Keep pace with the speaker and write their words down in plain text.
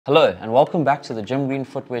Hello and welcome back to the Green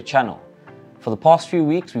Footwear channel. For the past few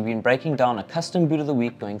weeks we've been breaking down a custom boot of the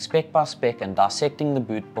week, going spec by spec and dissecting the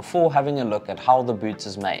boot before having a look at how the boot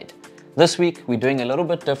is made. This week we're doing a little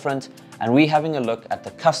bit different and we're having a look at the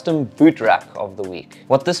custom boot rack of the week.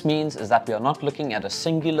 What this means is that we are not looking at a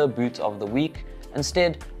singular boot of the week.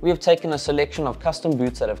 Instead, we have taken a selection of custom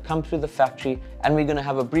boots that have come through the factory and we're going to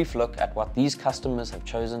have a brief look at what these customers have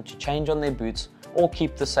chosen to change on their boots or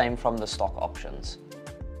keep the same from the stock options.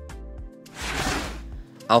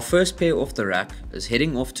 Our first pair off the rack is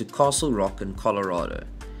heading off to Castle Rock in Colorado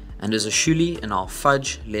and is a Shuli in our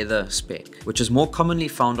fudge leather spec, which is more commonly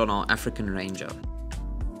found on our African Ranger.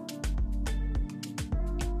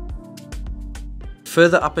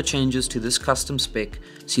 Further upper changes to this custom spec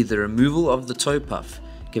see the removal of the toe puff,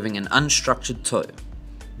 giving an unstructured toe,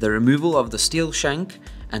 the removal of the steel shank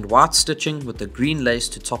and white stitching with the green lace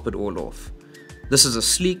to top it all off. This is a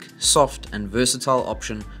sleek, soft and versatile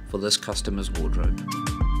option for this customer's wardrobe.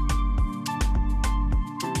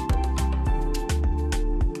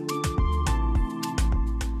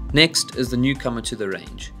 Next is the newcomer to the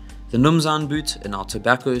range, the Numzan boot in our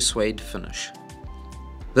tobacco suede finish.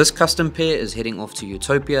 This custom pair is heading off to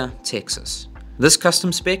Utopia, Texas. This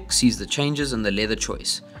custom spec sees the changes in the leather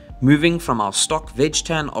choice, moving from our stock veg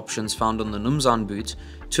tan options found on the Numzan boot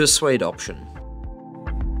to a suede option.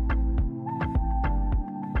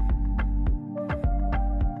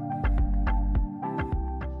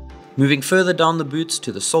 Moving further down the boots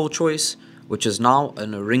to the sole choice, which is now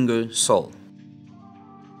an Oringo sole.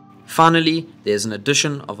 Finally, there's an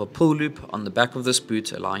addition of a pull loop on the back of this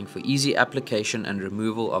boot, allowing for easy application and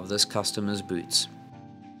removal of this customer's boots.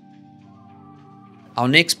 Our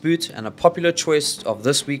next boot, and a popular choice of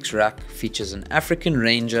this week's rack, features an African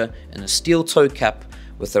Ranger in a steel toe cap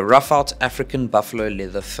with a rough out African buffalo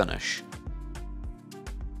leather finish.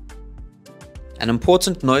 An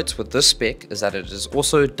important note with this spec is that it is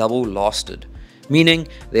also double lasted, meaning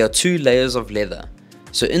there are 2 layers of leather.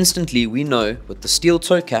 So instantly we know with the steel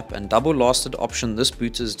toe cap and double lasted option, this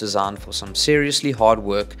boot is designed for some seriously hard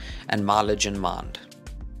work and mileage in mind.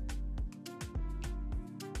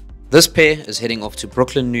 This pair is heading off to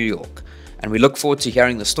Brooklyn, New York, and we look forward to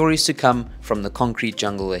hearing the stories to come from the concrete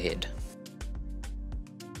jungle ahead.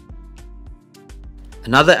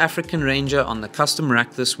 Another African Ranger on the custom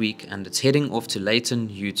rack this week, and it's heading off to Layton,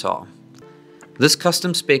 Utah. This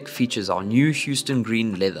custom spec features our new Houston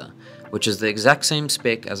green leather, which is the exact same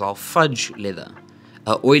spec as our fudge leather,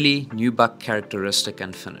 a oily nubuck characteristic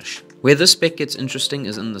and finish. Where this spec gets interesting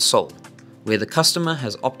is in the sole, where the customer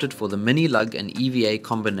has opted for the mini lug and EVA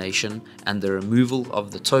combination and the removal of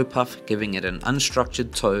the toe puff, giving it an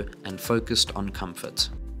unstructured toe and focused on comfort.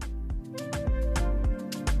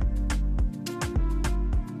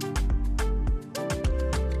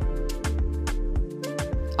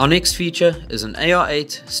 Our next feature is an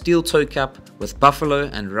AR8 steel toe cap with buffalo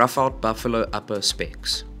and rough out buffalo upper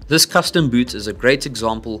specs. This custom boot is a great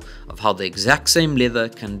example of how the exact same leather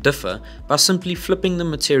can differ by simply flipping the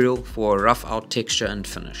material for a rough out texture and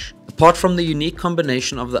finish. Apart from the unique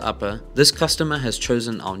combination of the upper, this customer has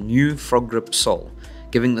chosen our new frog grip sole,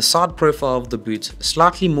 giving the side profile of the boot a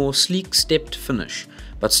slightly more sleek stepped finish,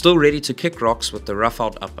 but still ready to kick rocks with the rough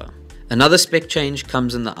out upper. Another spec change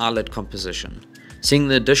comes in the eyelet composition, seeing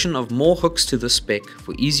the addition of more hooks to the spec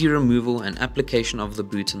for easy removal and application of the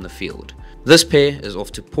boot in the field. This pair is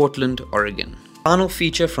off to Portland, Oregon. Final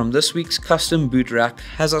feature from this week's custom boot rack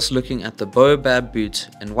has us looking at the Baobab boot,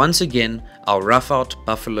 and once again our rough out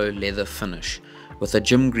buffalo leather finish with a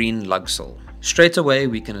gym green lug sole. Straight away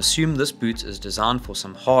we can assume this boot is designed for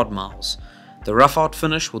some hard miles. The rough out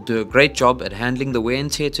finish will do a great job at handling the wear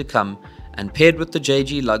and tear to come, and paired with the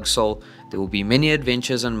JG lug sole, there will be many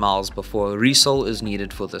adventures and miles before a resole is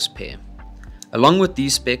needed for this pair. Along with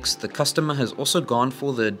these specs, the customer has also gone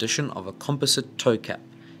for the addition of a composite toe cap,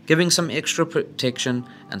 giving some extra protection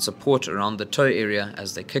and support around the toe area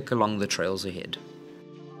as they kick along the trails ahead.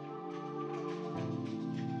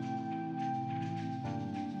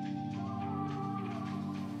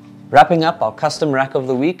 Wrapping up our custom rack of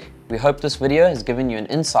the week, we hope this video has given you an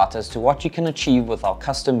insight as to what you can achieve with our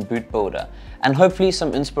custom boot builder, and hopefully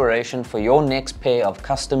some inspiration for your next pair of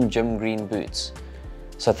custom gym green boots.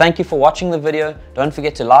 So thank you for watching the video. Don't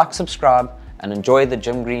forget to like, subscribe, and enjoy the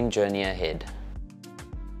gym green journey ahead.